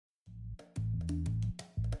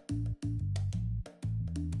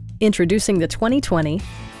Introducing the 2020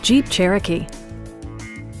 Jeep Cherokee.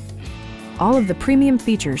 All of the premium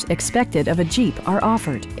features expected of a Jeep are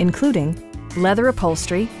offered, including leather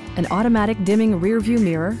upholstery, an automatic dimming rear-view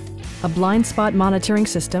mirror, a blind spot monitoring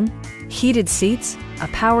system, heated seats, a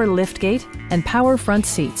power liftgate, and power front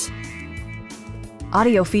seats.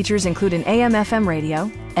 Audio features include an AM/FM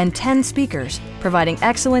radio and 10 speakers, providing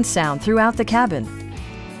excellent sound throughout the cabin.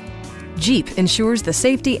 Jeep ensures the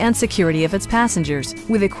safety and security of its passengers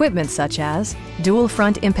with equipment such as dual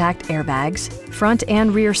front impact airbags, front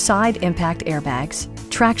and rear side impact airbags,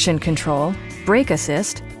 traction control, brake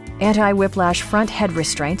assist, anti-whiplash front head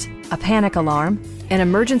restraints, a panic alarm, an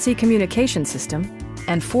emergency communication system,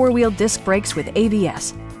 and four-wheel disc brakes with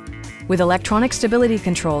ABS. With electronic stability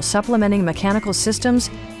control supplementing mechanical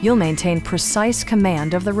systems, you'll maintain precise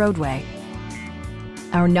command of the roadway.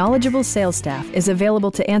 Our knowledgeable sales staff is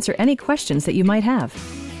available to answer any questions that you might have.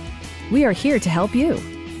 We are here to help you.